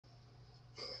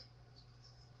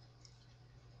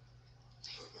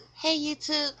Hey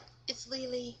YouTube, it's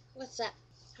Lily. What's up?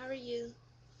 How are you?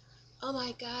 Oh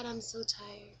my god, I'm so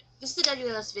tired. This is a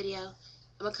WLS video. I'm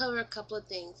going to cover a couple of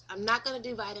things. I'm not going to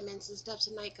do vitamins and stuff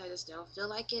tonight because I just don't feel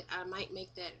like it. I might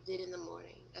make that vid in the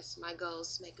morning. That's my goal,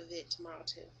 is to make a vid tomorrow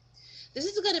too. This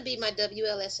is going to be my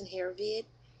WLS and hair vid.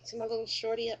 See my little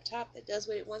shorty up top that does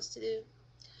what it wants to do?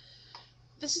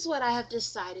 This is what I have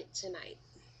decided tonight.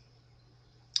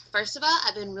 First of all,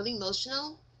 I've been really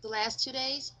emotional the last 2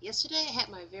 days. Yesterday I had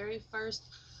my very first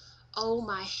oh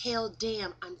my hell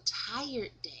damn I'm tired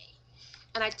day,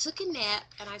 and I took a nap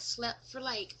and I slept for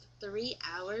like 3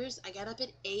 hours. I got up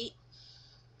at 8.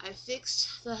 I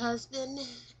fixed my husband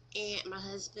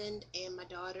and my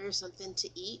daughter something to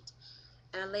eat,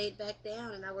 and I laid back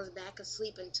down and I was back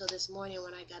asleep until this morning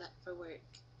when I got up for work.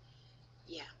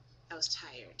 Yeah, I was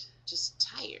tired, just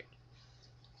tired.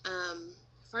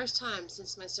 First time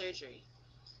since my surgery.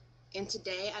 And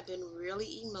today I've been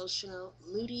really emotional,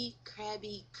 moody,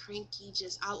 crabby, cranky,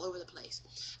 just all over the place.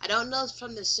 I don't know if it's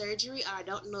from the surgery, or I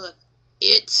don't know if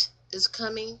it is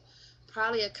coming.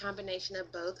 Probably a combination of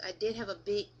both. I did have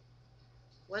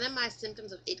one of my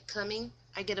symptoms of it coming,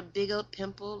 I get a big old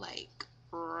pimple like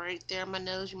right there on my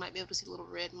nose. You might be able to see a little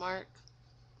red mark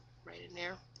right in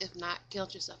there. If not,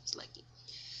 count yourself as lucky.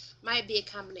 Might be a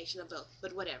combination of both,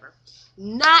 but whatever.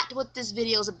 Not what this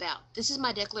video is about. This is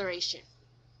my declaration.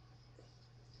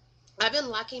 I've been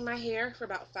locking my hair for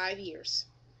about 5 years.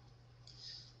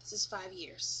 This is 5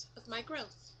 years of my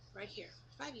growth right here.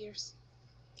 5 years.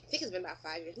 I think it's been about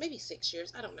 5 years, maybe 6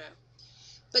 years. I don't know.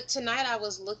 But tonight I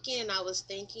was looking and I was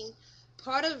thinking,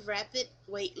 part of rapid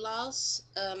weight loss,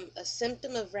 a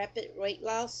symptom of rapid weight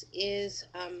loss is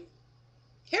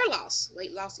hair loss.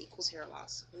 Weight loss equals hair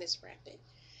loss when it's rapid.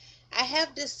 I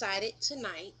have decided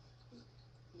tonight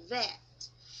that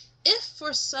if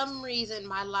for some reason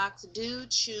my locks do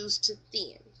choose to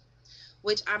thin,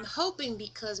 which I'm hoping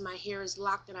because my hair is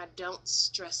locked and I don't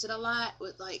stress it a lot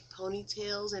with like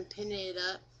ponytails and pinning it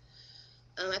up.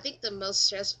 I think the most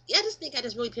stressful, I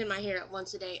just really pin my hair up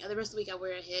once a day. The rest of the week I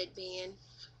wear a headband,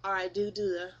 or I do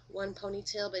the one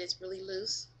ponytail but it's really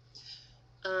loose.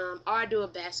 Or I do a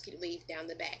basket weave down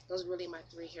the back. Those are really my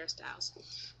 3 hairstyles.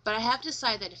 But I have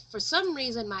decided that if for some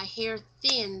reason my hair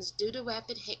thins due to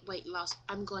rapid weight loss,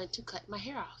 I'm going to cut my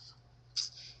hair off.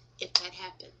 If that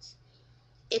happens.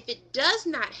 If it does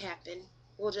not happen,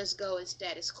 we'll just go in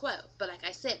status quo. But like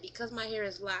I said, because my hair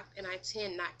is locked and I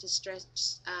tend not to stress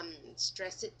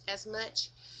it as much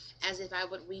as if I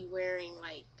would be wearing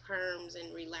like perms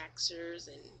and relaxers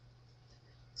and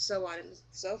so on and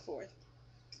so forth,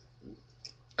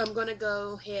 I'm going to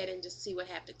go ahead and just see what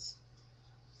happens.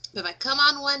 If I come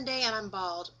on one day and I'm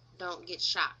bald, don't get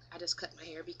shocked. I just cut my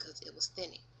hair because it was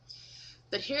thinning.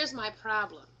 But here's my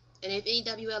problem. And if any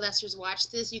WLSers watch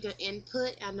this, you can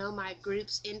input. I know my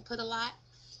groups input a lot.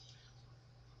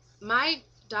 My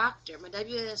doctor, my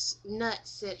WLS nut,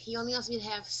 said he only wants me to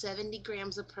have 70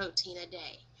 grams of protein a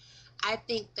day. I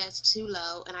think that's too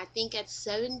low, and I think at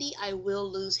 70 I will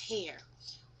lose hair.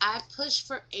 I push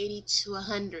for 80 to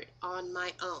 100 on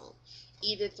my own,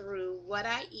 either through what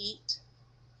I eat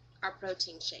or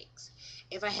protein shakes.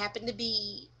 If I happen to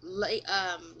be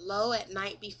low at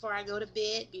night before I go to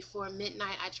bed, before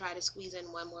midnight, I try to squeeze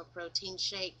in one more protein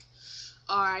shake,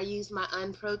 or I use my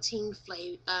unflavored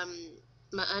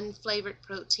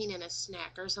protein in a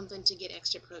snack or something to get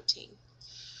extra protein.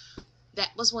 That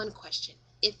was one question.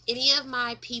 If any of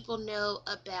my people know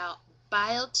about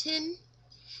biotin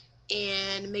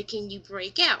and making you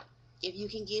break out, if you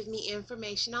can give me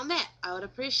information on that, I would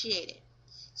appreciate it.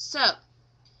 So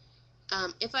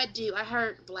if I do, I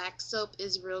heard black soap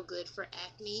is real good for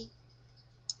acne.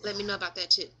 Let me know about that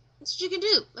too. That's what you can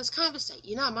do. Let's conversate.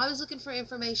 You know, I'm always looking for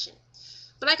information.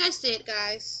 But like I said,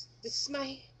 guys, this is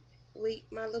my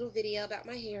little video about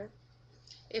my hair.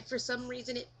 If for some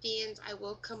reason it thins, I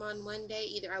will come on one day.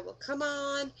 Either I will come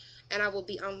on and I will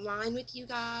be online with you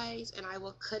guys and I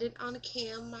will cut it on a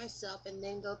cam myself and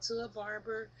then go to a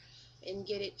barber and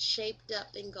get it shaped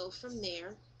up and go from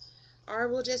there. Or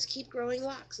we'll just keep growing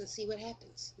locks and see what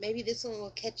happens. Maybe this one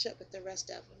will catch up with the rest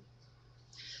of them.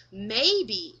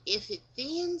 Maybe if it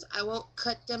thins, I won't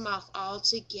cut them off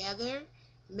altogether.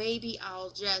 Maybe I'll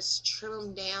just trim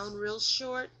them down real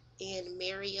short and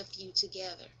marry a few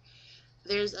together.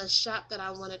 There's a shop that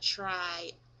I want to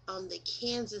try on the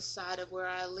Kansas side of where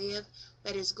I live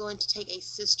that is going to take a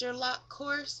sister lock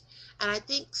course. And I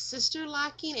think sister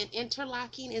locking and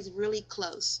interlocking is really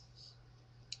close.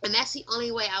 And that's the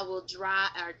only way I will dry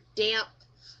or damp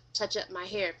touch up my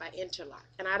hair if I interlock.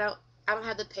 And I don't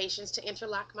have the patience to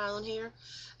interlock my own hair.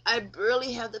 I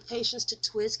barely have the patience to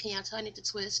twist. Can y'all tell I need to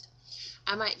twist?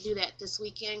 I might do that this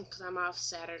weekend because I'm off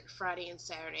Friday and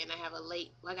Saturday, and I have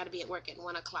I got to be at work at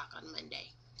 1 o'clock on Monday.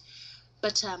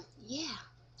 But, yeah,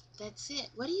 that's it.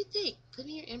 What do you think? Put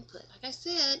in your input. Like I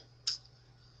said,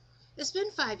 it's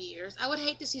been 5 years. I would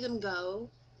hate to see them go,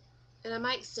 and I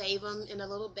might save them in a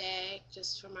little bag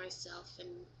just for myself and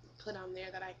put on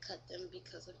there that I cut them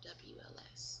because of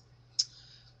WLS.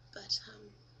 But,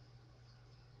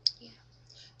 yeah.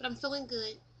 But I'm feeling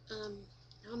good.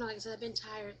 I don't know, like I said, I've been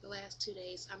tired the last 2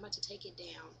 days. I'm about to take it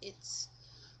down. It's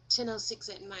 10:06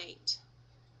 at night.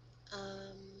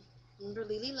 Remember,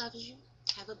 Lily loves you.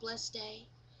 Have a blessed day.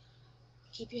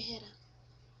 Keep your head up.